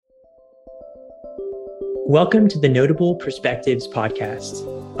Welcome to the Notable Perspectives podcast.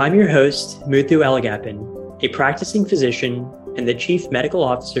 I'm your host, Muthu Alagappan, a practicing physician and the Chief Medical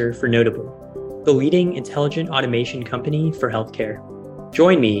Officer for Notable, the leading intelligent automation company for healthcare.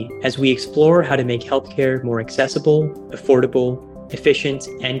 Join me as we explore how to make healthcare more accessible, affordable, efficient,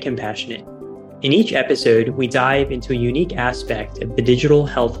 and compassionate. In each episode, we dive into a unique aspect of the digital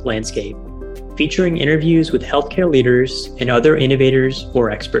health landscape, featuring interviews with healthcare leaders and other innovators or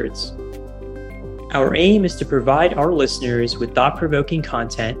experts. Our aim is to provide our listeners with thought-provoking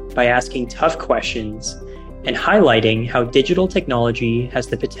content by asking tough questions and highlighting how digital technology has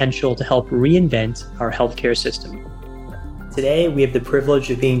the potential to help reinvent our healthcare system. Today, we have the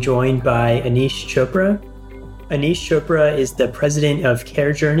privilege of being joined by Aneesh Chopra. Aneesh Chopra is the president of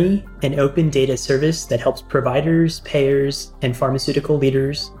CareJourney, an open data service that helps providers, payers, and pharmaceutical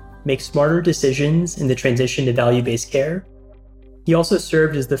leaders make smarter decisions in the transition to value-based care. He also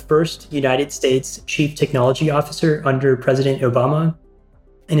served as the first United States Chief Technology Officer under President Obama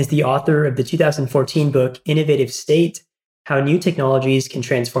and is the author of the 2014 book, Innovative State: How New Technologies Can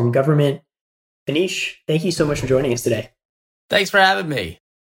Transform Government. Aneesh, thank you so much for joining us today. Thanks for having me.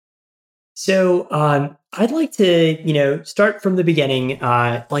 So I'd like to, start from the beginning,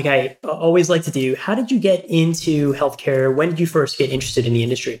 like I always like to do. How did you get into healthcare? When did you first get interested in the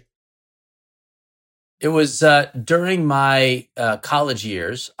industry? It was during my college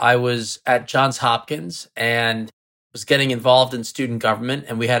years. I was at Johns Hopkins and was getting involved in student government.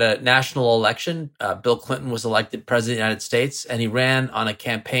 And we had a national election. Bill Clinton was elected president of the United States, and he ran on a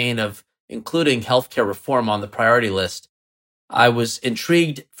campaign of including healthcare reform on the priority list. I was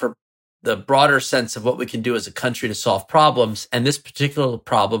intrigued for the broader sense of what we can do as a country to solve problems. And this particular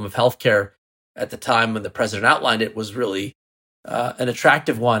problem of healthcare at the time when the president outlined it was really an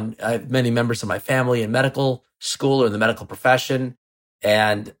attractive one. I have many members of my family in medical school or in the medical profession,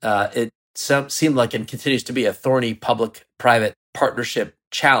 and it seemed like and continues to be a thorny public-private partnership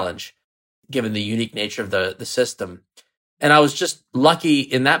challenge, given the unique nature of the system. And I was just lucky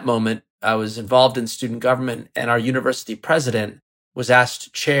in that moment. I was involved in student government, and our university president was asked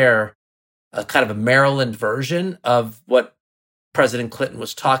to chair a kind of a Maryland version of what President Clinton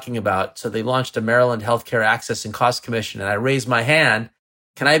was talking about. So they launched a Maryland Healthcare Access and Cost Commission, and I raised my hand.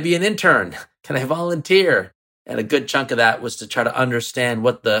 Can I be an intern? Can I volunteer? And a good chunk of that was to try to understand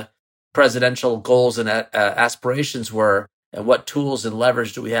what the presidential goals and aspirations were, and what tools and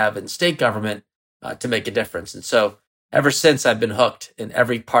leverage do we have in state government to make a difference. And so ever since, I've been hooked in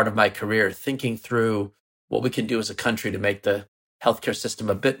every part of my career, thinking through what we can do as a country to make the healthcare system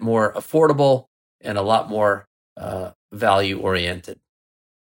a bit more affordable and a lot more value-oriented.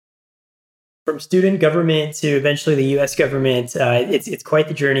 From student government to eventually the U.S. government, it's quite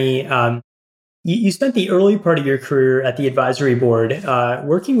the journey. You spent the early part of your career at the advisory board,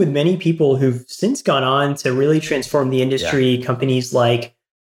 working with many people who've since gone on to really transform the industry. Yeah. Companies like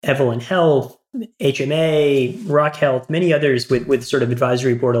Evolent Health, HMA, Rock Health, many others with sort of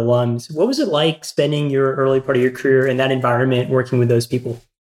advisory board alums. What was it like spending your early part of your career in that environment, working with those people?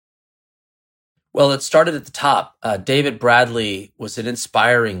 Well, it started at the top. David Bradley was an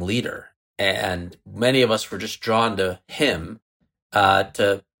inspiring leader, and many of us were just drawn to him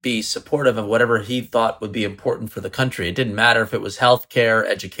to be supportive of whatever he thought would be important for the country. It didn't matter if it was healthcare,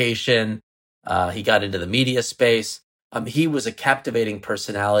 education. He got into the media space. He was a captivating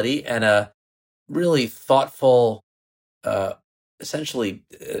personality and a really thoughtful, essentially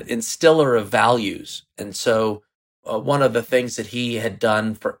instiller of values. And so one of the things that he had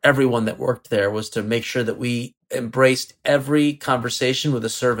done for everyone that worked there was to make sure that we embraced every conversation with a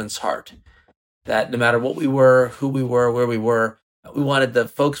servant's heart, that no matter what we were, who we were, where we were, we wanted the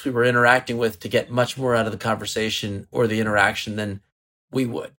folks we were interacting with to get much more out of the conversation or the interaction than we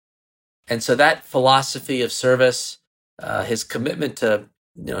would. And so that philosophy of service, his commitment to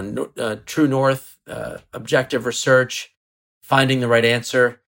true north, objective research, finding the right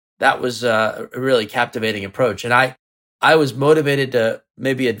answer, that was a really captivating approach. And I was motivated to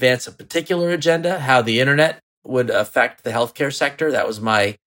maybe advance a particular agenda, how the internet would affect the healthcare sector. That was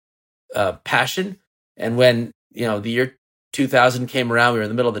my passion. And when the year 2000 came around, we were in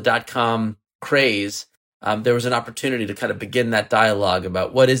the middle of the dot-com craze. There was an opportunity to kind of begin that dialogue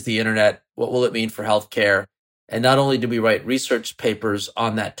about what is the internet, what will it mean for healthcare. And not only did we write research papers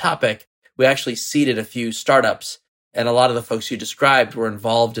on that topic, we actually seeded a few startups. And a lot of the folks you described were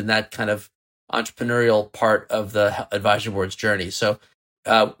involved in that kind of entrepreneurial part of the advisory board's journey. So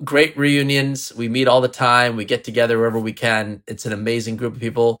great reunions. We meet all the time. We get together wherever we can. It's an amazing group of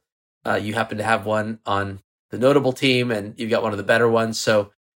people. You happen to have one on the notable team, and you've got one of the better ones.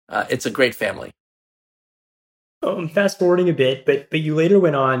 So it's a great family. Fast forwarding a bit, but you later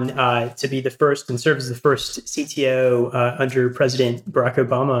went on to be the first and serve as the first CTO under President Barack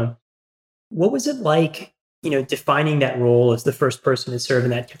Obama. What was it like, defining that role as the first person to serve in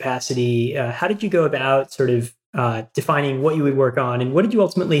that capacity? How did you go about sort of defining what you would work on, and what did you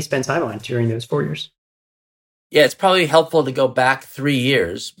ultimately spend time on during those 4 years? Yeah, it's probably helpful to go back 3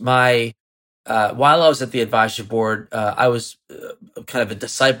 years. While I was at the advisory board, I was kind of a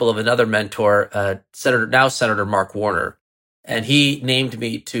disciple of another mentor, Senator Mark Warner, and he named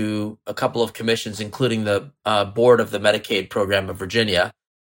me to a couple of commissions, including the board of the Medicaid program of Virginia.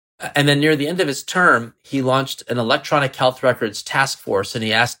 And then near the end of his term, he launched an electronic health records task force, and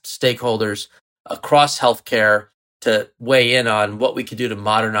he asked stakeholders across healthcare to weigh in on what we could do to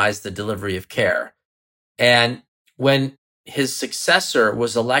modernize the delivery of care. And when his successor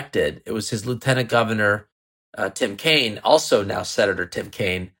was elected, it was his Lieutenant Governor, Tim Kaine, also now Senator Tim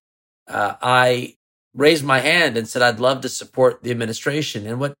Kaine. I raised my hand and said, I'd love to support the administration.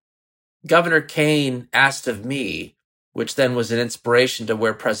 And what Governor Kaine asked of me, which then was an inspiration to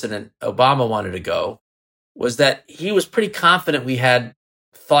where President Obama wanted to go, was that he was pretty confident we had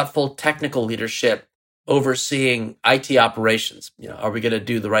thoughtful technical leadership overseeing IT operations. Are we going to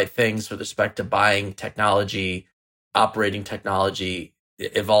do the right things with respect to buying technology, operating technology,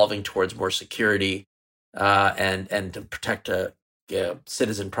 evolving towards more security, and to protect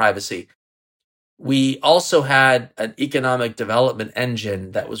citizen privacy? We also had an economic development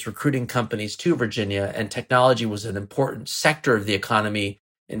engine that was recruiting companies to Virginia, and technology was an important sector of the economy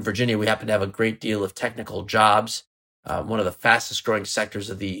in Virginia. We happen to have a great deal of technical jobs. One of the fastest growing sectors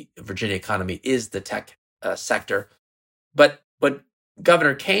of the Virginia economy is the tech sector. But what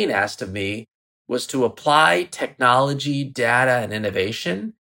Governor Kaine asked of me was to apply technology, data, and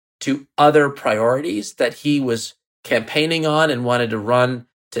innovation to other priorities that he was campaigning on and wanted to run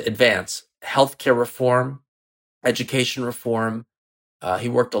to advance: healthcare reform, education reform. He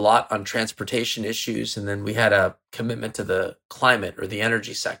worked a lot on transportation issues, and then we had a commitment to the climate or the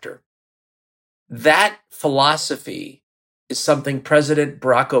energy sector. That philosophy is something President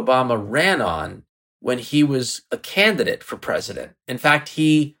Barack Obama ran on when he was a candidate for president. In fact,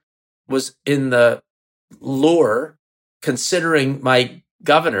 he was in the lure considering my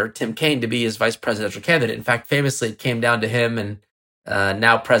governor, Tim Kaine, to be his vice presidential candidate. In fact, famously, it came down to him and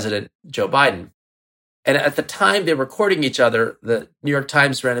now President Joe Biden. And at the time they were courting each other, the New York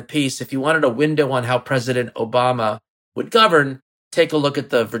Times ran a piece: if you wanted a window on how President Obama would govern, take a look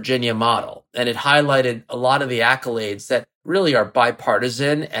at the Virginia model. And it highlighted a lot of the accolades that really are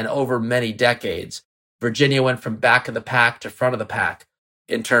bipartisan, and over many decades, Virginia went from back of the pack to front of the pack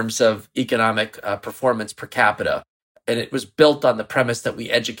in terms of economic performance per capita. And it was built on the premise that we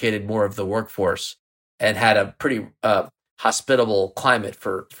educated more of the workforce and had a pretty hospitable climate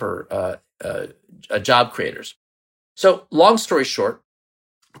for job creators. So long story short,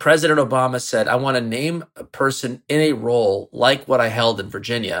 President Obama said, I want to name a person in a role like what I held in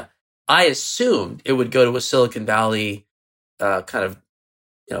Virginia. I assumed it would go to a Silicon Valley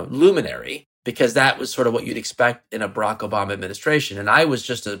luminary, because that was sort of what you'd expect in a Barack Obama administration. And I was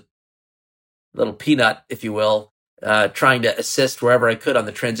just a little peanut, if you will, trying to assist wherever I could on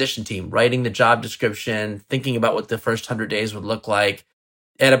the transition team, writing the job description, thinking about what the first 100 days would look like.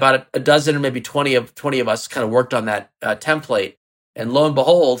 And about a dozen or maybe 20 of us kind of worked on that template. And lo and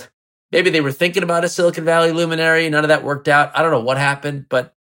behold, maybe they were thinking about a Silicon Valley luminary. None of that worked out. I don't know what happened,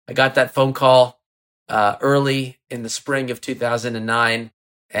 but I got that phone call early in the spring of 2009.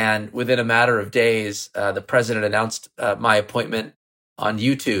 And within a matter of days, the president announced my appointment on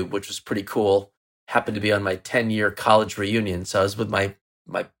YouTube, which was pretty cool. Happened to be on my 10-year college reunion. So I was with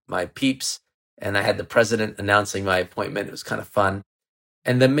my peeps, and I had the president announcing my appointment. It was kind of fun.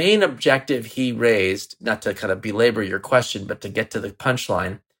 And the main objective he raised, not to kind of belabor your question, but to get to the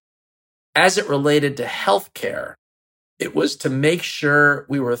punchline, as it related to healthcare, it was to make sure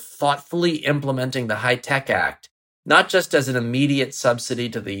we were thoughtfully implementing the HITECH Act, not just as an immediate subsidy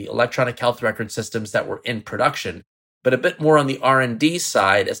to the electronic health record systems that were in production, but a bit more on the R&D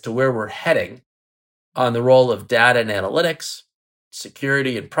side as to where we're heading on the role of data and analytics,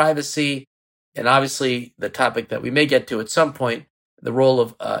 security and privacy, and obviously the topic that we may get to at some point, the role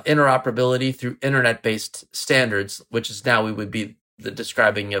of interoperability through internet-based standards, which is now we would be the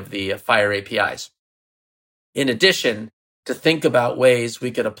describing of the FHIR APIs. In addition, to think about ways we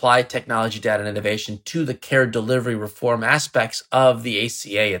could apply technology, data, and innovation to the care delivery reform aspects of the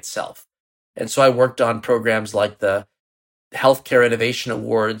ACA itself. And so I worked on programs like the Healthcare Innovation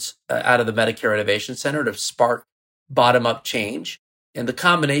Awards out of the Medicare Innovation Center to spark bottom-up change. And the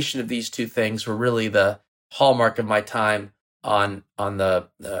combination of these two things were really the hallmark of my time on the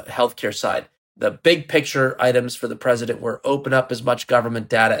healthcare side. the big picture items for the president were open up as much government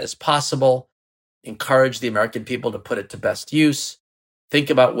data as possible, encourage the American people to put it to best use, think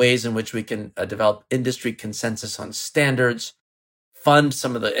about ways in which we can develop industry consensus on standards, fund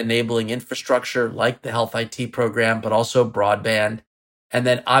some of the enabling infrastructure like the health IT program, but also broadband, and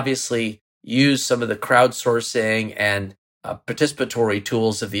then obviously use some of the crowdsourcing and participatory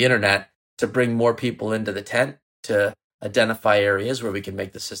tools of the internet to bring more people into the tent to identify areas where we can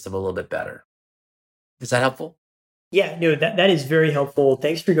make the system a little bit better. Is that helpful? Yeah, no, that is very helpful.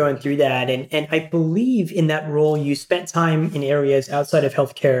 Thanks for going through that. And I believe in that role, you spent time in areas outside of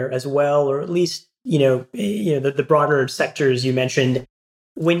healthcare as well, or at least, the broader sectors you mentioned.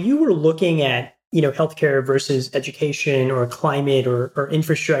 When you were looking at, healthcare versus education or climate or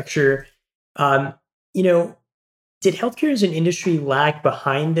infrastructure, um, you know, did healthcare as an industry lag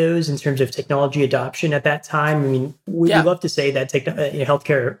behind those in terms of technology adoption at that time? I mean, we Yeah. love to say that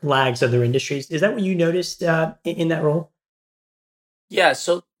healthcare lags other industries. Is that what you noticed in that role? Yeah.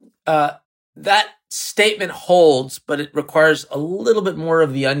 So that statement holds, but it requires a little bit more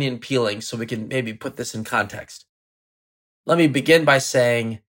of the onion peeling so we can maybe put this in context. Let me begin by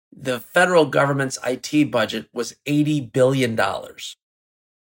saying the federal government's IT budget was $80 billion.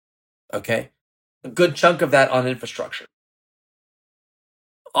 Okay. A good chunk of that on infrastructure.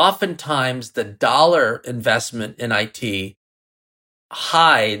 Oftentimes, the dollar investment in IT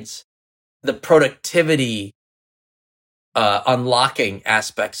hides the productivity unlocking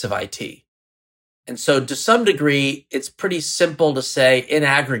aspects of IT. And so to some degree, it's pretty simple to say in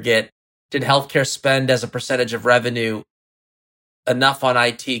aggregate, did healthcare spend as a percentage of revenue enough on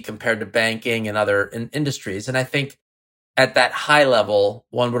IT compared to banking and other industries? And I think at that high level,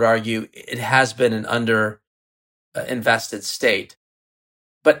 one would argue it has been an under invested state.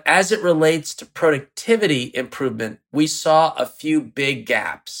 But as it relates to productivity improvement, we saw a few big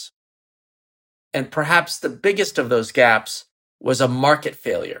gaps. And perhaps the biggest of those gaps was a market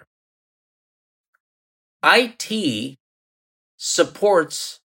failure. IT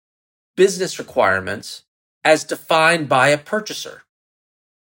supports business requirements as defined by a purchaser.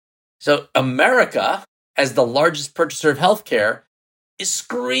 So America, as the largest purchaser of healthcare, is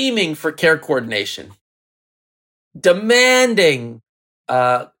screaming for care coordination, demanding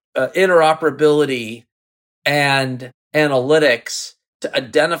interoperability and analytics to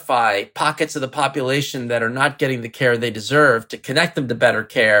identify pockets of the population that are not getting the care they deserve, to connect them to better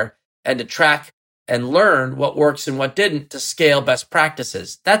care, and to track and learn what works and what didn't to scale best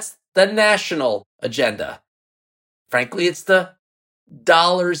practices. That's the national agenda. Frankly, it's the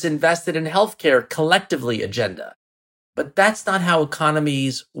dollars invested in healthcare collectively agenda. But that's not how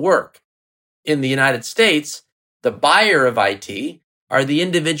economies work. In the United States, the buyer of IT are the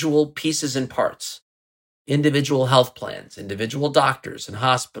individual pieces and parts, individual health plans, individual doctors and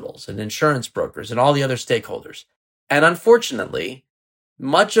hospitals and insurance brokers and all the other stakeholders. And unfortunately,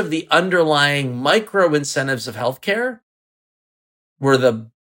 much of the underlying micro incentives of healthcare were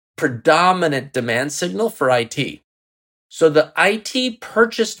the predominant demand signal for IT. So the IT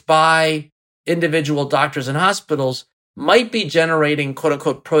purchased by individual doctors and hospitals might be generating quote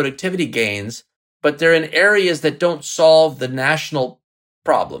unquote productivity gains, but they're in areas that don't solve the national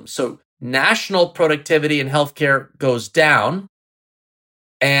problem. So national productivity in healthcare goes down,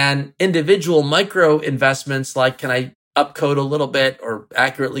 and individual micro investments like, can I upcode a little bit or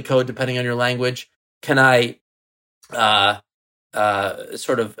accurately code depending on your language? Can I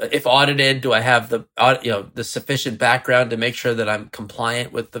sort of, if audited, do I have the sufficient background to make sure that I'm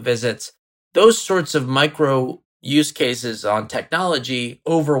compliant with the visits? Those sorts of micro use cases on technology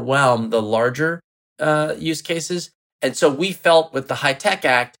overwhelm the larger use cases. And so we felt with the High Tech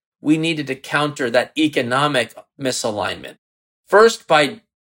Act, we needed to counter that economic misalignment. First, by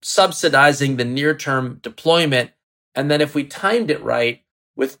subsidizing the near-term deployment, and then if we timed it right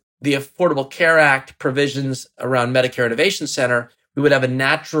with the Affordable Care Act provisions around Medicare Innovation Center, we would have a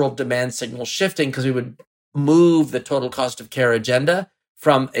natural demand signal shifting because we would move the total cost of care agenda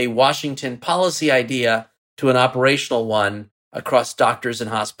from a Washington policy idea to an operational one across doctors and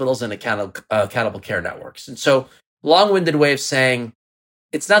hospitals and accountable care networks. And so, long-winded way of saying,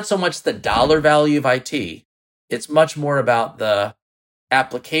 it's not so much the dollar value of IT, it's much more about the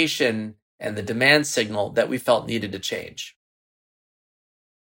application and the demand signal that we felt needed to change.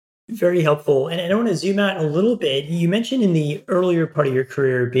 Very helpful. And I want to zoom out a little bit. You mentioned in the earlier part of your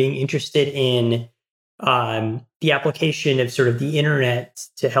career being interested in the application of sort of the internet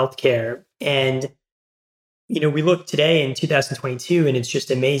to healthcare. And, we look today in 2022, and it's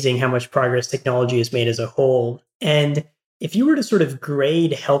just amazing how much progress technology has made as a whole. And if you were to sort of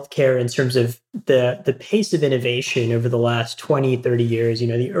grade healthcare in terms of the pace of innovation over the last 20, 30 years,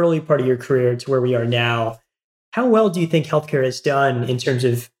 the early part of your career to where we are now, how well do you think healthcare has done in terms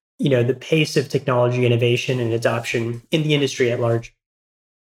of, the pace of technology innovation and adoption in the industry at large?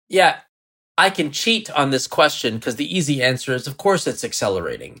 Yeah, I can cheat on this question because the easy answer is, of course, it's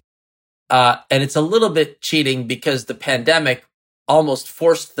accelerating. And it's a little bit cheating because the pandemic almost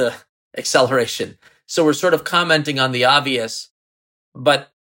forced the acceleration. So we're sort of commenting on the obvious.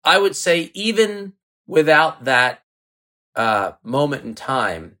 But I would say even without that moment in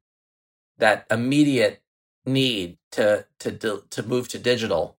time, that immediate need to move to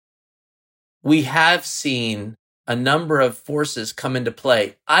digital, we have seen a number of forces come into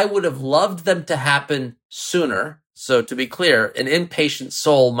play. I would have loved them to happen sooner. So to be clear, an impatient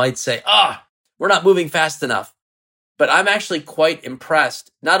soul might say, we're not moving fast enough. But I'm actually quite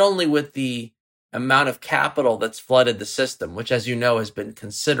impressed, not only with the amount of capital that's flooded the system, which, as you know, has been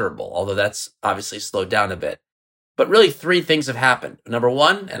considerable, although that's obviously slowed down a bit. But really, three things have happened. Number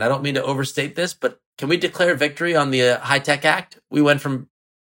one, and I don't mean to overstate this, but can we declare victory on the High-Tech Act? We went from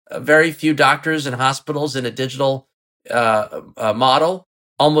very few doctors and hospitals in a digital model,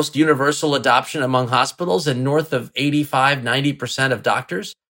 almost universal adoption among hospitals, and north of 85, 90% of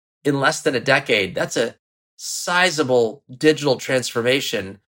doctors in less than a decade. That's a sizable digital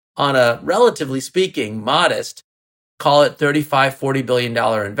transformation on a, relatively speaking, modest, call it $35, $40 billion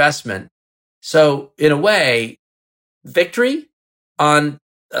investment. So in a way, victory on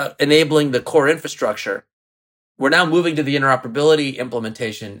enabling the core infrastructure. We're now moving to the interoperability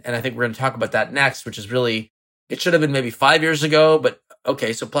implementation, and I think we're going to talk about that next, which is really, it should have been maybe 5 years ago, but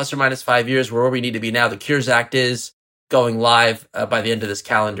okay, so plus or minus 5 years, we're where we need to be now. The Cures Act is going live by the end of this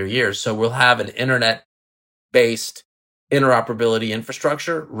calendar year. So we'll have an internet-based interoperability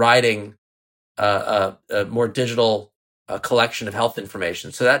infrastructure riding a more digital collection of health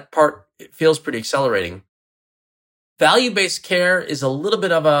information. So that part feels pretty accelerating. Value-based care is a little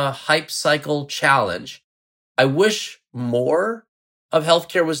bit of a hype cycle challenge. I wish more of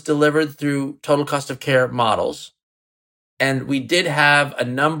healthcare was delivered through total cost of care models. And we did have a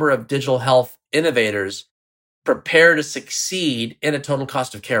number of digital health innovators prepare to succeed in a total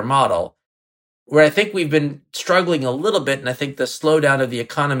cost of care model, where I think we've been struggling a little bit, and I think the slowdown of the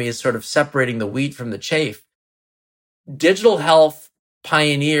economy is sort of separating the wheat from the chaff. Digital health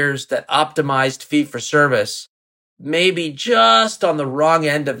pioneers that optimized fee-for-service may be just on the wrong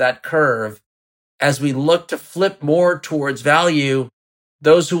end of that curve. As we look to flip more towards value,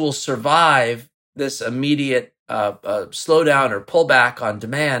 those who will survive this immediate slowdown or pullback on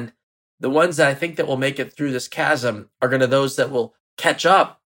demand, the ones that I think that will make it through this chasm are going to those that will catch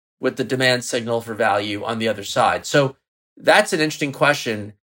up with the demand signal for value on the other side. So that's an interesting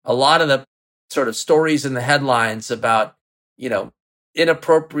question. A lot of the sort of stories in the headlines about,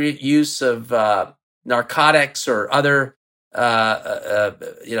 inappropriate use of narcotics or other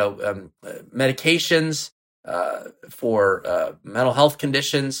medications for mental health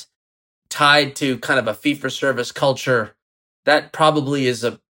conditions tied to kind of a fee-for-service culture, that probably is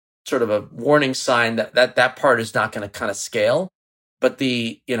a sort of a warning sign that part is not going to kind of scale. But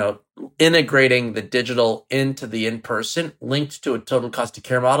the, integrating the digital into the in-person linked to a total cost of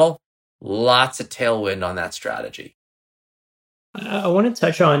care model, lots of tailwind on that strategy. I want to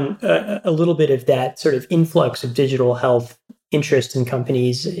touch on a little bit of that sort of influx of digital health interest in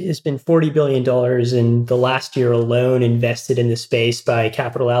companies. It's been $40 billion in the last year alone invested in the space by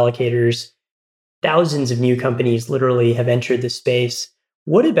capital allocators. Thousands of new companies literally have entered the space.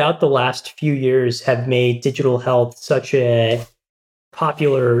 What about the last few years have made digital health such a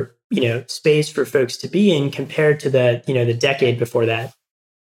popular, space for folks to be in compared to the decade before that?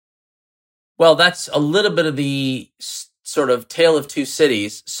 Well, that's a little bit of the sort of tale of two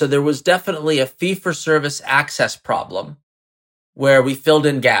cities. So there was definitely a fee-for-service access problem where we filled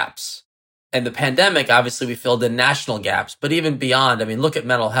in gaps. And the pandemic, obviously, we filled in national gaps. But even beyond, look at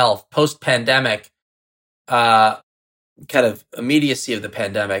mental health. Post-pandemic, kind of immediacy of the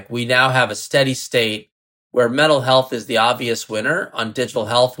pandemic, we now have a steady state where mental health is the obvious winner on digital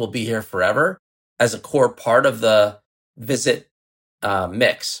health will be here forever as a core part of the visit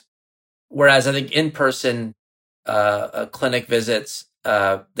mix. Whereas I think in-person clinic visits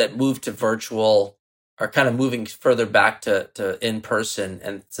that move to virtual are kind of moving further back to in-person.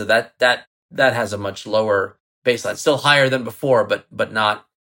 And so that has a much lower baseline, still higher than before, but not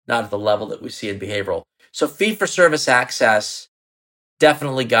at the level that we see in behavioral. So fee-for-service access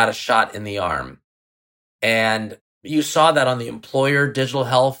definitely got a shot in the arm. And you saw that on the employer digital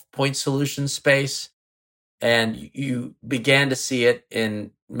health point solution space. And you began to see it in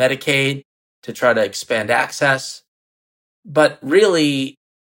Medicaid to try to expand access. But really,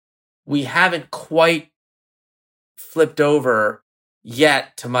 we haven't quite flipped over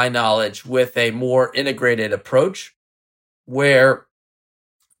yet, to my knowledge, with a more integrated approach where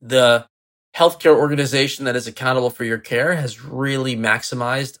the healthcare organization that is accountable for your care has really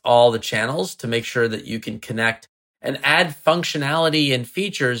maximized all the channels to make sure that you can connect and add functionality and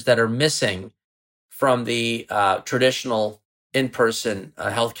features that are missing from the traditional in-person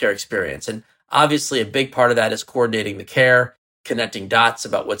healthcare experience. And obviously, a big part of that is coordinating the care, connecting dots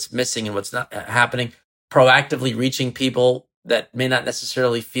about what's missing and what's not happening, proactively reaching people that may not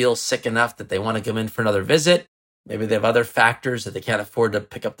necessarily feel sick enough that they want to come in for another visit. Maybe they have other factors that they can't afford to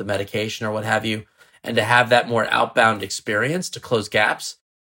pick up the medication or what have you. And to have that more outbound experience to close gaps,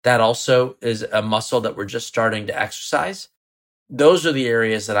 that also is a muscle that we're just starting to exercise. Those are the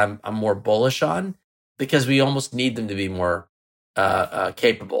areas that I'm more bullish on because we almost need them to be more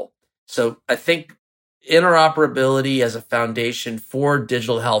capable. So I think interoperability as a foundation for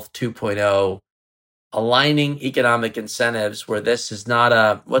digital health 2.0, aligning economic incentives where this is not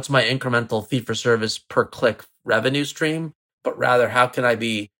a what's my incremental fee for service per click revenue stream, but rather how can I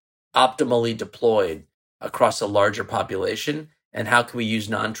be optimally deployed across a larger population, and how can we use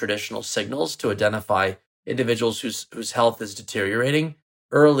non-traditional signals to identify individuals whose health is deteriorating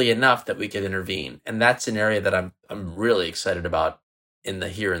early enough that we can intervene. And that's an area that I'm really excited about in the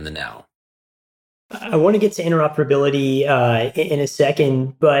here and the now. I want to get to interoperability in a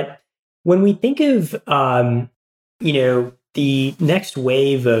second, but when we think of the next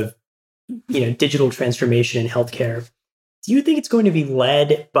wave of digital transformation in healthcare, do you think it's going to be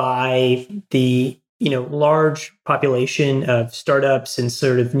led by the large population of startups and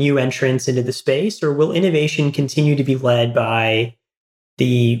sort of new entrants into the space, or will innovation continue to be led by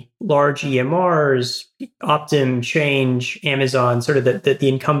the large EMRs, Optum, Change, Amazon, sort of the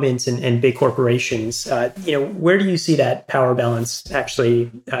incumbents and big corporations? Where do you see that power balance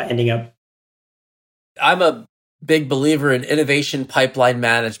actually ending up? I'm a big believer in innovation pipeline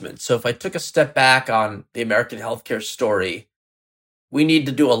management. So if I took a step back on the American healthcare story, we need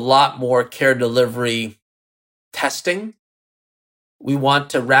to do a lot more care delivery testing. We want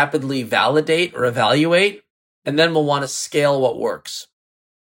to rapidly validate or evaluate, and then we'll want to scale what works.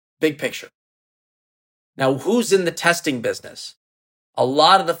 Big picture. Now, who's in the testing business? A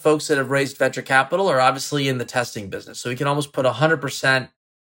lot of the folks that have raised venture capital are obviously in the testing business. So we can almost put 100%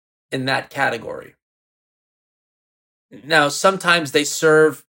 in that category. Now, sometimes they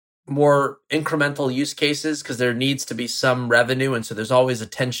serve more incremental use cases because there needs to be some revenue. And so there's always a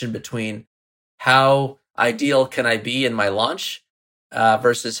tension between how ideal can I be in my launch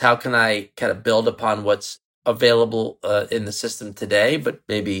versus how can I kind of build upon what's available in the system today, but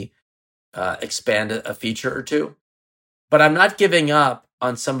maybe expand a feature or two. But I'm not giving up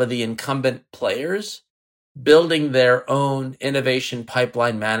on some of the incumbent players building their own innovation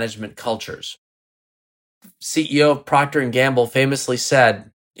pipeline management cultures. CEO of Procter & Gamble famously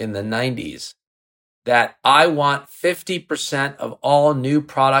said in the 90s that I want 50% of all new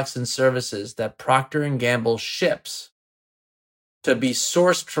products and services that Procter & Gamble ships to be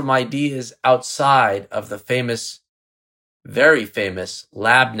sourced from ideas outside of the famous, very famous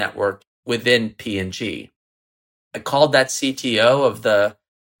lab network within P&G. I called that CTO of the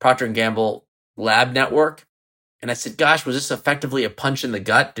Procter & Gamble lab network, and I said, gosh, was this effectively a punch in the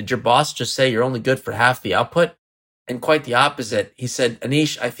gut? Did your boss just say you're only good for half the output? And quite the opposite. He said,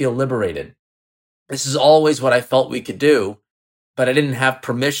 Aneesh, I feel liberated. This is always what I felt we could do, but I didn't have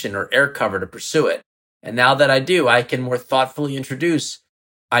permission or air cover to pursue it. And now that I do, I can more thoughtfully introduce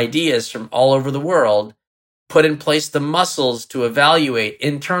ideas from all over the world, put in place the muscles to evaluate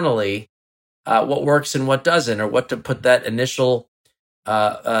internally what works and what doesn't, or what to put that initial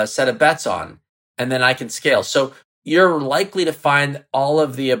set of bets on. And then I can scale. So you're likely to find all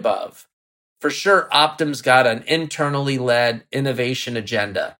of the above. For sure, Optum's got an internally led innovation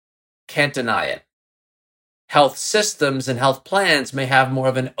agenda. Can't deny it. Health systems and health plans may have more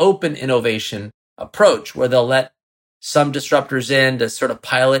of an open innovation approach where they'll let some disruptors in to sort of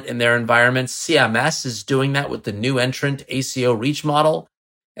pilot in their environments. CMS is doing that with the new entrant ACO REACH model.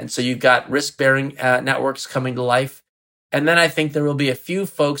 And so you've got risk-bearing networks coming to life. And then I think there will be a few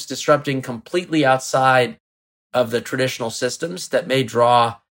folks disrupting completely outside of the traditional systems that may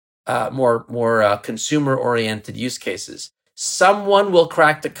draw more consumer-oriented use cases. Someone will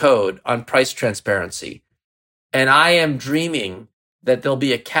crack the code on price transparency. And I am dreaming that there'll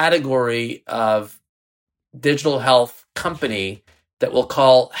be a category of digital health company that we'll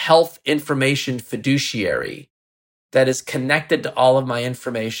call health information fiduciary that is connected to all of my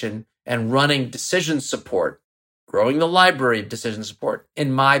information and running decision support, growing the library of decision support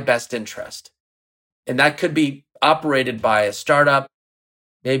in my best interest. And that could be operated by a startup,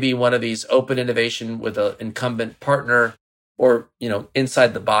 maybe one of these open innovation with an incumbent partner, or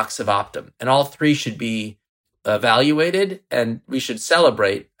inside the box of Optum. And all three should be evaluated, and we should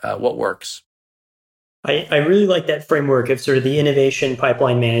celebrate what works. I really like that framework of sort of the innovation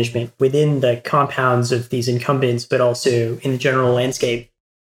pipeline management within the compounds of these incumbents, but also in the general landscape.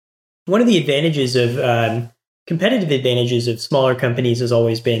 One of the advantages of competitive advantages of smaller companies has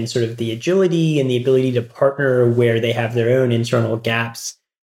always been sort of the agility and the ability to partner where they have their own internal gaps.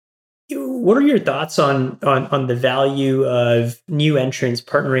 What are your thoughts on the value of new entrants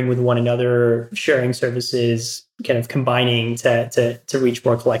partnering with one another, sharing services, kind of combining to reach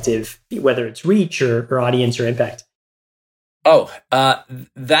more collective, whether it's reach or audience or impact?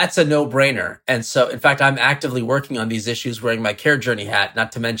 That's a no-brainer. And so, in fact, I'm actively working on these issues wearing my care journey hat,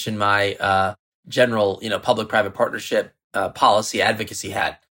 not to mention my general, public-private partnership policy advocacy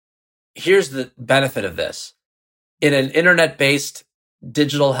hat. Here's the benefit of this. In an internet-based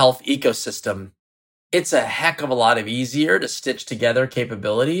digital health ecosystem, it's a heck of a lot easier to stitch together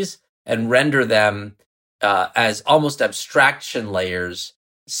capabilities and render them as almost abstraction layers,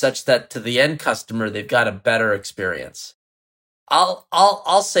 such that to the end customer, they've got a better experience.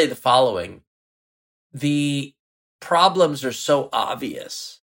 I'll say the following. The problems are so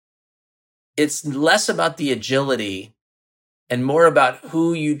obvious. It's less about the agility and more about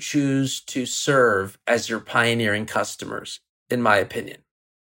who you choose to serve as your pioneering customers, in my opinion.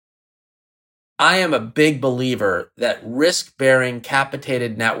 I am a big believer that risk-bearing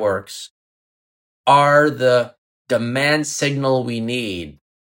capitated networks are the demand signal we need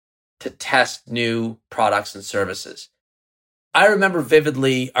to test new products and services. I remember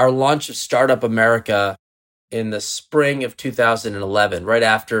vividly our launch of Startup America in the spring of 2011, right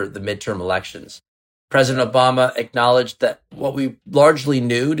after the midterm elections. President Obama acknowledged that what we largely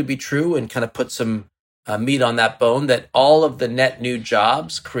knew to be true and kind of put some meat on that bone, that all of the net new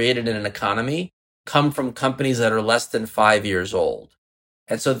jobs created in an economy come from companies that are less than 5 years old.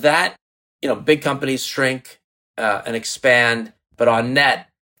 And so that, big companies shrink and expand, but on net,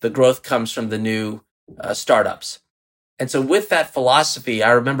 the growth comes from the new startups. And so with that philosophy,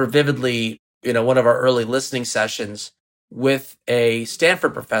 I remember vividly, one of our early listening sessions with a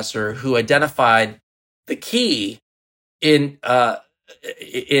Stanford professor who identified the key in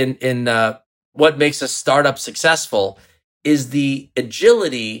what makes a startup successful is the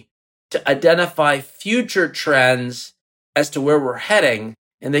agility to identify future trends as to where we're heading,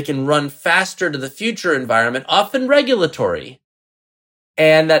 and they can run faster to the future environment, often regulatory,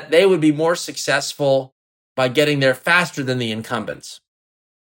 and that they would be more successful by getting there faster than the incumbents.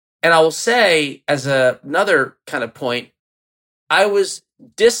 And I will say, as another kind of point, I was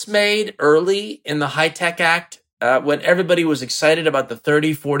dismayed early in the High-Tech Act when everybody was excited about the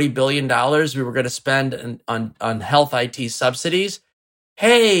 $30-40 billion we were going to spend on health IT subsidies.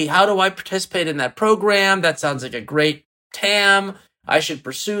 Hey, how do I participate in that program? That sounds like a great TAM. I should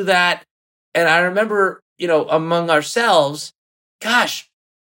pursue that. And I remember, among ourselves, gosh,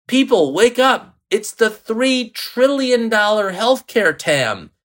 people, wake up. It's the $3 trillion healthcare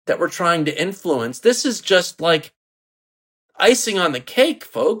TAM that we're trying to influence. This is just like icing on the cake,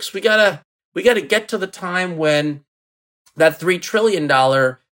 folks. We gotta get to the time when that $3 trillion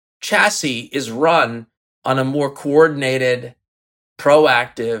chassis is run on a more coordinated,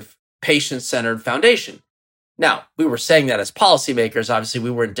 proactive, patient-centered foundation. Now, we were saying that as policymakers. Obviously,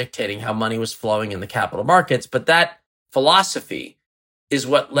 we weren't dictating how money was flowing in the capital markets, but that philosophy is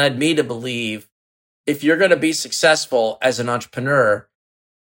what led me to believe if you're going to be successful as an entrepreneur,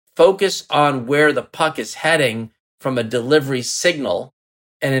 focus on where the puck is heading from a delivery signal.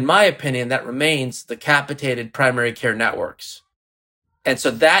 And in my opinion, that remains the capitated primary care networks. And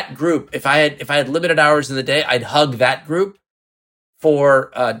so that group, if I had limited hours in the day, I'd hug that group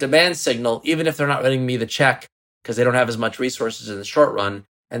for demand signal, even if they're not writing me the check because they don't have as much resources in the short run,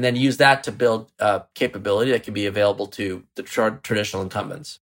 and then use that to build capability that can be available to the traditional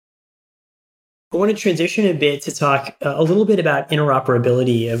incumbents. I want to transition a bit to talk a little bit about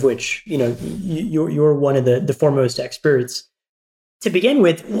interoperability, of which you're one of the foremost experts. To begin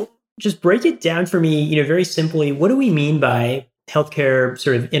with, just break it down for me, very simply. What do we mean by healthcare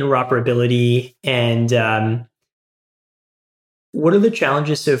sort of interoperability, and what are the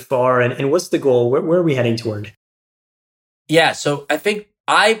challenges so far, and what's the goal? Where are we heading toward? Yeah, so I think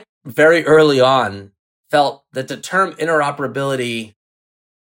I very early on felt that the term interoperability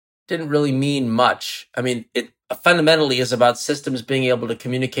didn't really mean much. I mean, it fundamentally is about systems being able to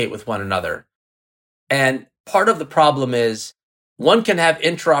communicate with one another. And part of the problem is one can have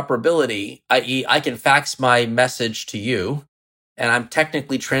interoperability, i.e., I can fax my message to you, and I'm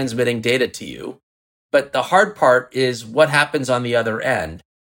technically transmitting data to you. But the hard part is what happens on the other end.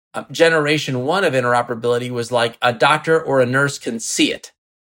 Generation 1 of interoperability was like a doctor or a nurse can see it.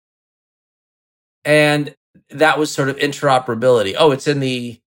 And that was sort of interoperability. Oh, it's in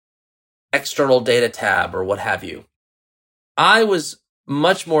the external data tab or what have you. I was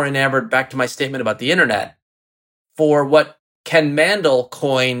much more enamored, back to my statement about the internet, for what Ken Mandel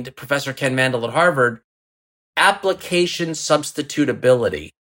coined, Professor Ken Mandel at Harvard, application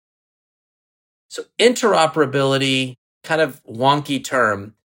substitutability. So interoperability, kind of wonky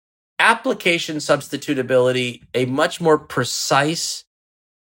term, application substitutability, a much more precise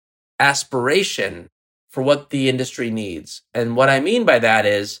aspiration for what the industry needs. And what I mean by that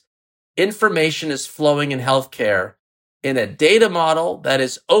is information is flowing in healthcare in a data model that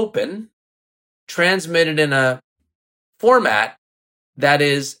is open, transmitted in a format that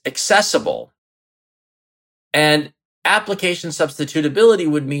is accessible. And application substitutability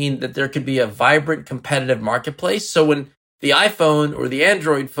would mean that there could be a vibrant competitive marketplace. So when the iPhone or the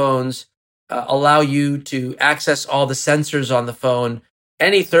Android phones allow you to access all the sensors on the phone,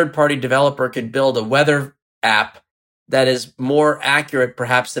 any third-party developer could build a weather app that is more accurate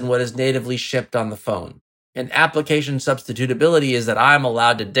perhaps than what is natively shipped on the phone. And application substitutability is that I'm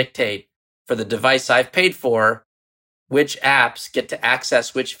allowed to dictate for the device I've paid for which apps get to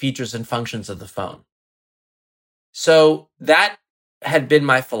access which features and functions of the phone. So that had been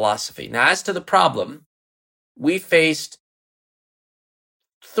my philosophy. Now, as to the problem, we faced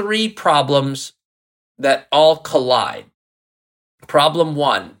 3 problems that all collide. Problem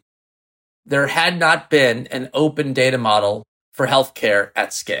 1, there had not been an open data model for healthcare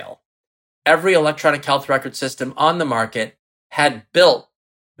at scale. Every electronic health record system on the market had built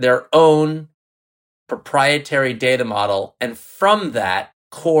their own proprietary data model, and from that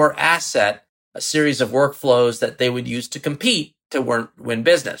core asset, a series of workflows that they would use to compete to win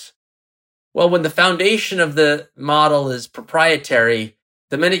business. Well, when the foundation of the model is proprietary,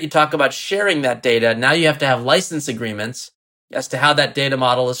 the minute you talk about sharing that data, now you have to have license agreements as to how that data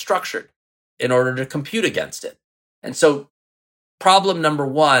model is structured in order to compute against it. And so problem number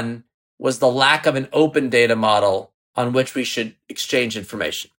 1 was the lack of an open data model on which we should exchange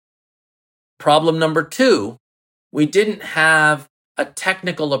information. Problem number 2, we didn't have a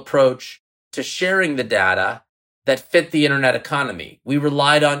technical approach to sharing the data that fit the internet economy. We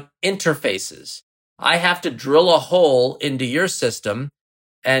relied on interfaces. I have to drill a hole into your system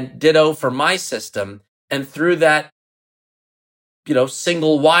and ditto for my system. And through that,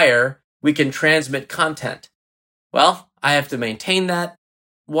 single wire, we can transmit content. Well, I have to maintain that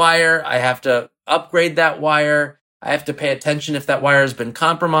wire. I have to upgrade that wire. I have to pay attention if that wire has been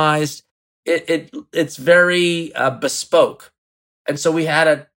compromised. It's very bespoke. And so we had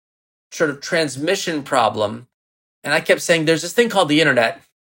a sort of transmission problem. And I kept saying, there's this thing called the internet,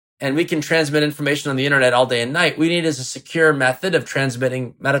 and we can transmit information on the internet all day and night. We need is a secure method of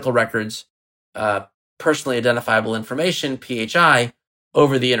transmitting medical records, personally identifiable information, PHI,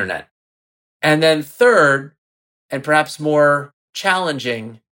 over the internet. And then third, and perhaps more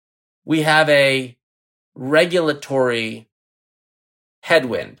challenging, we have a regulatory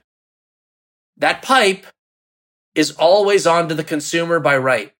headwind. That pipe is always on to the consumer by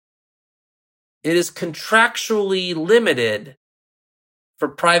right. It is contractually limited for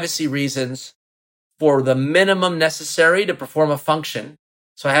privacy reasons for the minimum necessary to perform a function.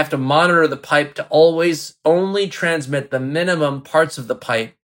 So I have to monitor the pipe to always only transmit the minimum parts of the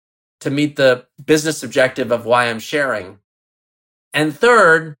pipe to meet the business objective of why I'm sharing. And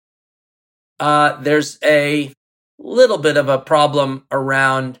third, there's a little bit of a problem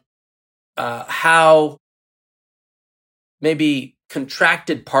around how maybe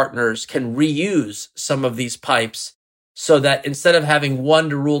contracted partners can reuse some of these pipes so that instead of having one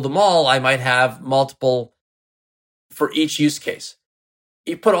to rule them all, I might have multiple for each use case.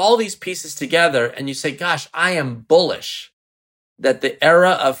 You put all these pieces together and you say, gosh, I am bullish that the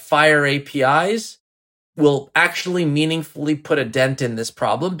era of FHIR APIs will actually meaningfully put a dent in this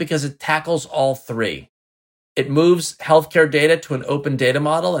problem because it tackles all 3. It moves healthcare data to an open data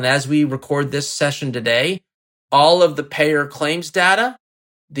model. And as we record this session today, all of the payer claims data,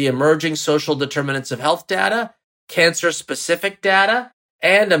 the emerging social determinants of health data, cancer-specific data,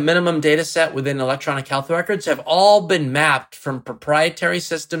 and a minimum data set within electronic health records have all been mapped from proprietary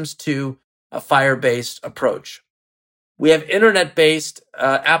systems to a FHIR-based approach. We have internet-based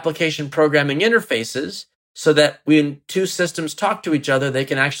application programming interfaces so that when 2 systems talk to each other, they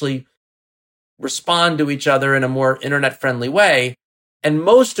can actually respond to each other in a more internet-friendly way. And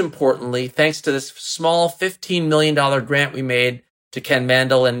most importantly, thanks to this small $15 million grant we made to Ken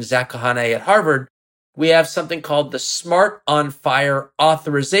Mandel and Zach Kohane at Harvard, we have something called the Smart on FHIR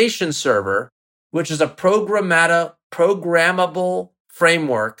Authorization Server which is a programmable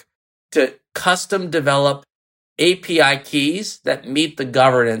framework to custom develop API keys that meet the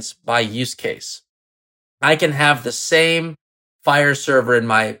governance by use case. I can have the same Fire server in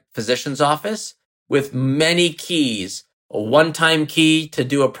my physician's office with many keys, a one-time key to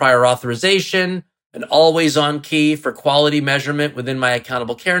do a prior authorization, an always-on key for quality measurement within my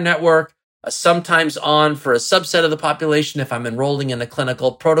accountable care network, a sometimes on for a subset of the population if I'm enrolling in a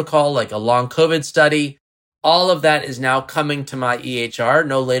clinical protocol like a long COVID study. All of that is now coming to my EHR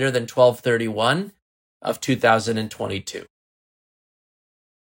no later than 12/31 of 2022.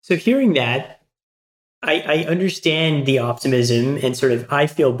 So hearing that, I understand the optimism and sort of I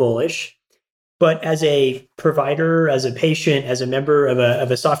feel bullish, but as a provider, as a patient, as a member of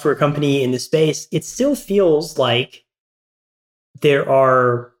a software company in the space, it still feels like there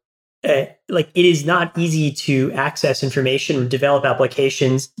are like it is not easy to access information or develop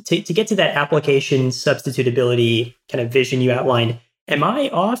applications to get to that application substitutability kind of vision you outlined. Am I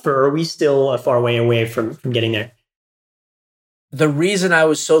off, or are we still a far way away from getting there? The reason I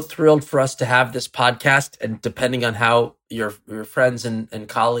was so thrilled for us to have this podcast, and depending on how your friends and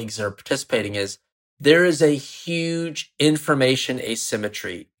colleagues are participating, is there is a huge information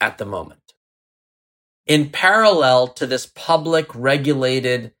asymmetry at the moment. In parallel to this public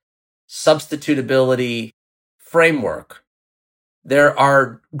regulated substitutability framework, there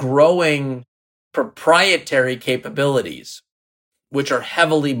are growing proprietary capabilities, which are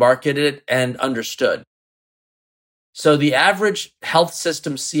heavily marketed and understood. So the average health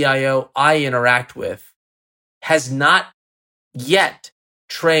system CIO I interact with has not yet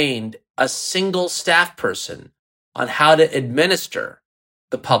trained a single staff person on how to administer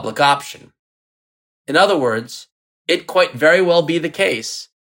the public option. In other words, it quite very well be the case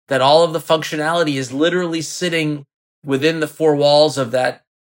that all of the functionality is literally sitting within the four walls of that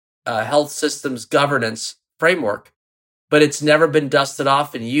health system's governance framework, but it's never been dusted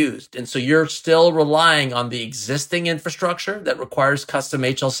off and used. And so you're still relying on the existing infrastructure that requires custom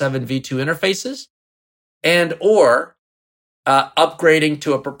HL7 v2 interfaces and or upgrading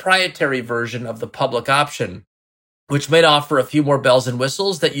to a proprietary version of the public option, which might offer a few more bells and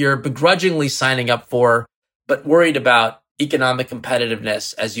whistles that you're begrudgingly signing up for, but worried about economic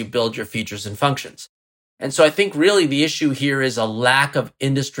competitiveness as you build your features and functions. And so I think really the issue here is a lack of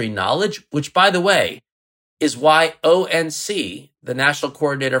industry knowledge, which, by the way, is why ONC, the National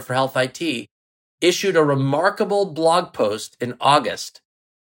Coordinator for Health IT, issued a remarkable blog post in August.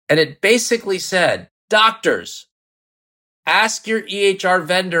 And it basically said, doctors, ask your EHR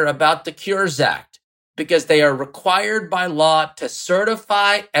vendor about the Cures Act because they are required by law to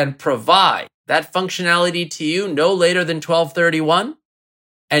certify and provide that functionality to you no later than 12/31.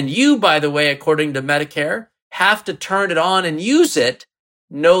 And you, by the way, according to Medicare, have to turn it on and use it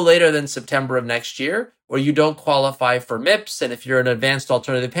no later than September of next year, or you don't qualify for MIPS. And if you're an advanced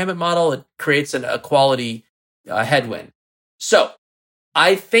alternative payment model, it creates a quality headwind. So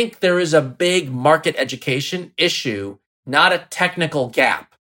I think there is a big market education issue, not a technical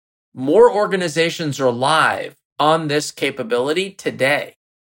gap. More organizations are live on this capability today.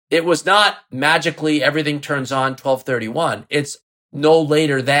 It was not magically everything turns on 12/31. It's no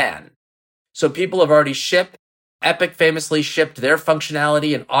later than. So people have already shipped. Epic famously shipped their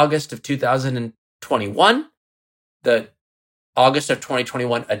functionality in August of 2021, the August of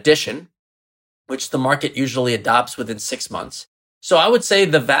 2021 edition, which the market usually adopts within 6 months. So I would say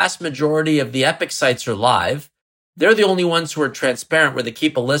the vast majority of the Epic sites are live. They're the only ones who are transparent, where they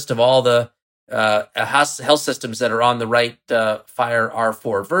keep a list of all the health systems that are on the right Fire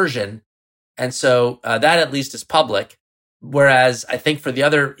R4 version. And so that at least is public. Whereas I think for the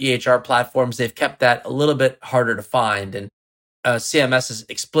other EHR platforms, they've kept that a little bit harder to find. And CMS is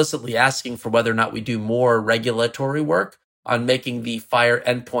explicitly asking for whether or not we do more regulatory work on making the Fire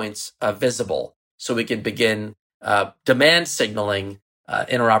endpoints visible so we can begin demand signaling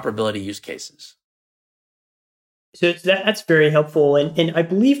interoperability use cases. So that's very helpful. And I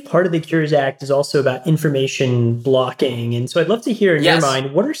believe part of the Cures Act is also about information blocking. And so I'd love to hear in your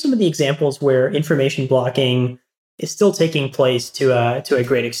mind, what are some of the examples where information blocking is still taking place to a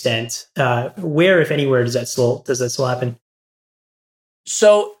great extent? Where, if anywhere, does that still happen?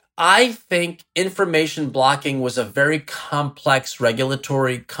 So I think information blocking was a very complex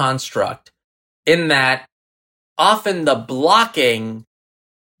regulatory construct in that often the blocking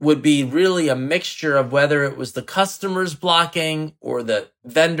would be really a mixture of whether it was the customers blocking or the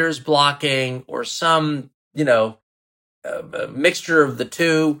vendors blocking or some, mixture of the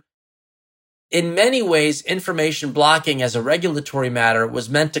two. In many ways, information blocking as a regulatory matter was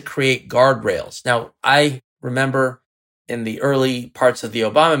meant to create guardrails. Now, I remember in the early parts of the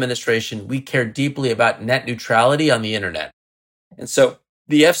Obama administration, we cared deeply about net neutrality on the internet. And so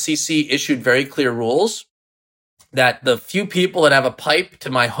the FCC issued very clear rules that the few people that have a pipe to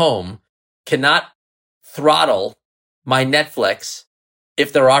my home cannot throttle my Netflix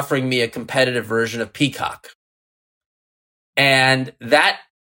if they're offering me a competitive version of Peacock. And that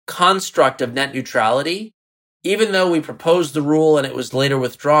construct of net neutrality, even though we proposed the rule and it was later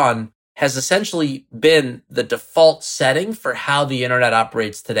withdrawn, has essentially been the default setting for how the internet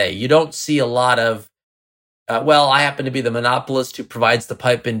operates today. You don't see a lot of, I happen to be the monopolist who provides the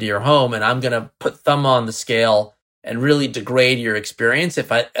pipe into your home, and I'm going to put thumb on the scale and really degrade your experience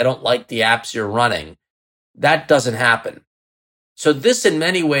if I don't like the apps you're running. That doesn't happen. So this, in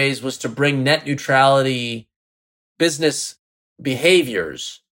many ways, was to bring net neutrality business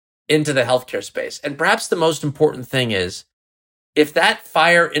behaviors into the healthcare space. And perhaps the most important thing is, if that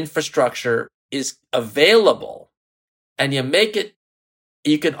fire infrastructure is available and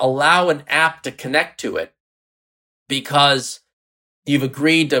you can allow an app to connect to it because you've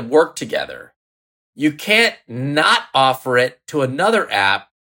agreed to work together, you can't not offer it to another app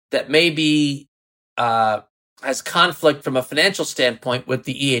that maybe has conflict from a financial standpoint with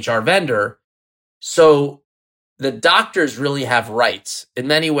the EHR vendor. So the doctors really have rights. In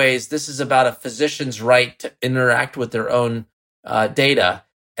many ways, this is about a physician's right to interact with their own data.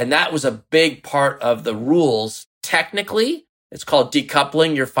 And that was a big part of the rules. Technically, it's called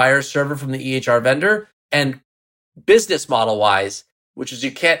decoupling your fire server from the EHR vendor. And business model wise, which is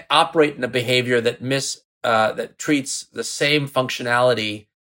you can't operate in a behavior that treats the same functionality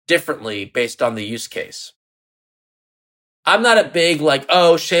differently based on the use case. I'm not a big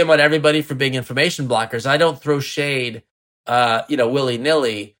shame on everybody for being information blockers. I don't throw shade,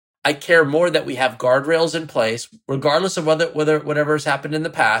 willy-nilly. I care more that we have guardrails in place, regardless of whether whatever has happened in the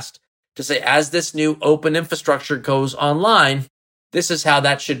past, to say, as this new open infrastructure goes online, this is how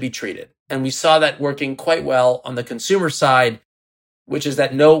that should be treated. And we saw that working quite well on the consumer side, which is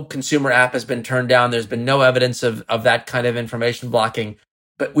that no consumer app has been turned down. There's been no evidence of that kind of information blocking.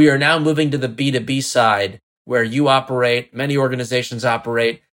 But we are now moving to the B2B side, where you operate, many organizations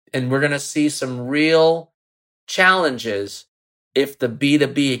operate, and we're going to see some real challenges if the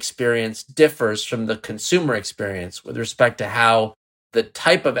B2B experience differs from the consumer experience with respect to how the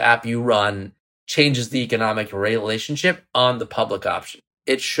type of app you run changes the economic relationship on the public option.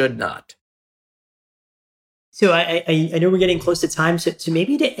 It should not. So I know we're getting close to time. So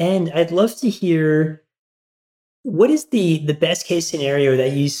maybe to end, I'd love to hear, what is the best case scenario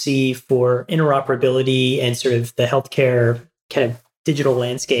that you see for interoperability and sort of the healthcare kind of digital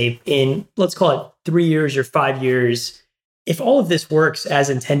landscape in, let's call it 3 years or 5 years? If all of this works as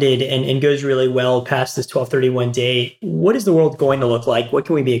intended and goes really well past this 12/31 date, what is the world going to look like? What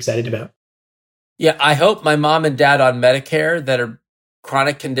can we be excited about? Yeah, I hope my mom and dad on Medicare that are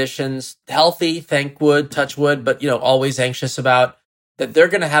chronic conditions, healthy, thank wood, touch wood, but always anxious about, that they're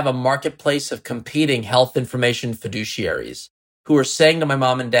going to have a marketplace of competing health information fiduciaries who are saying to my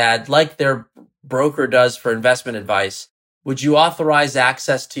mom and dad, like their broker does for investment advice, would you authorize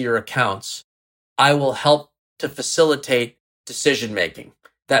access to your accounts? I will help to facilitate decision-making.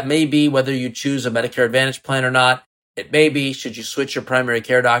 That may be whether you choose a Medicare Advantage plan or not. It may be, should you switch your primary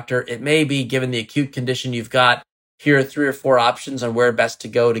care doctor? It may be, given the acute condition you've got, here are 3 or 4 options on where best to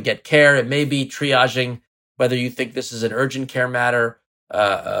go to get care. It may be triaging whether you think this is an urgent care matter,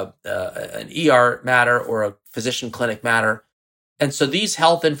 an ER matter, or a physician clinic matter. And so these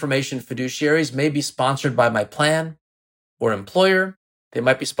health information fiduciaries may be sponsored by my plan or employer. They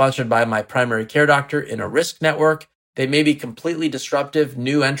might be sponsored by my primary care doctor in a risk network. They may be completely disruptive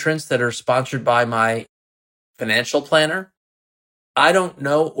new entrants that are sponsored by my financial planner. I don't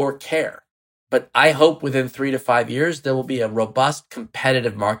know or care, but I hope within 3 to 5 years, there will be a robust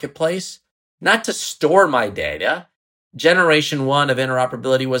competitive marketplace, not to store my data. Generation 1 of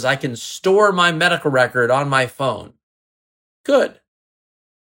interoperability was I can store my medical record on my phone. Good.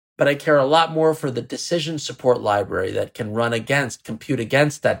 But I care a lot more for the decision support library that can compute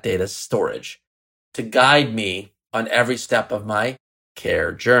against that data storage to guide me on every step of my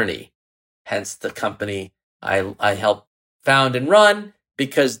care journey. Hence the company I help found and run,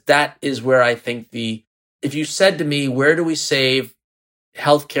 because that is where I think if you said to me, where do we save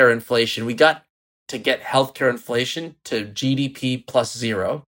healthcare inflation? We got to get healthcare inflation to GDP plus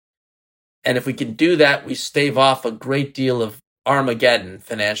 0. And if we can do that, we stave off a great deal of Armageddon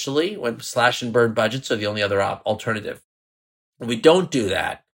financially, when slash and burn budgets are the only other alternative. And we don't do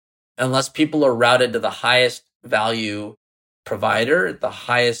that unless people are routed to the highest value provider, the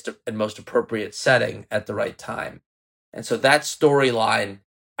highest and most appropriate setting at the right time. And so that storyline,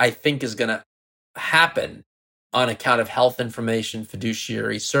 I think, is going to happen. on account of health information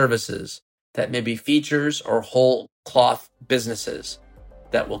fiduciary services that may be features or whole cloth businesses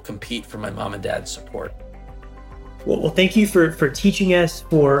that will compete for my mom and dad's support. Well, thank you for teaching us,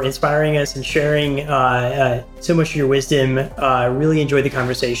 for inspiring us, and sharing so much of your wisdom. Really enjoyed the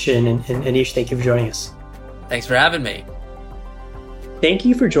conversation. And Aneesh, thank you for joining us. Thanks for having me. Thank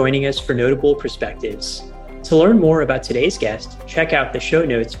you for joining us for Notable Perspectives. To learn more about today's guest, check out the show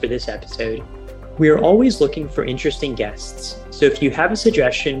notes for this episode. We are always looking for interesting guests, so if you have a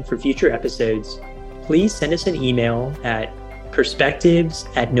suggestion for future episodes, please send us an email at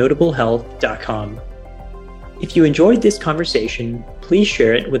perspectives@notablehealth.com. If you enjoyed this conversation, please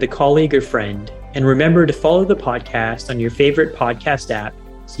share it with a colleague or friend, and remember to follow the podcast on your favorite podcast app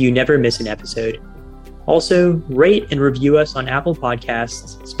so you never miss an episode. Also, rate and review us on Apple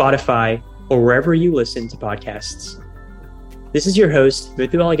Podcasts, Spotify, or wherever you listen to podcasts. This is your host,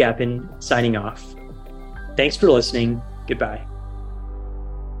 Muthu Alagappan, signing off. Thanks for listening. Goodbye.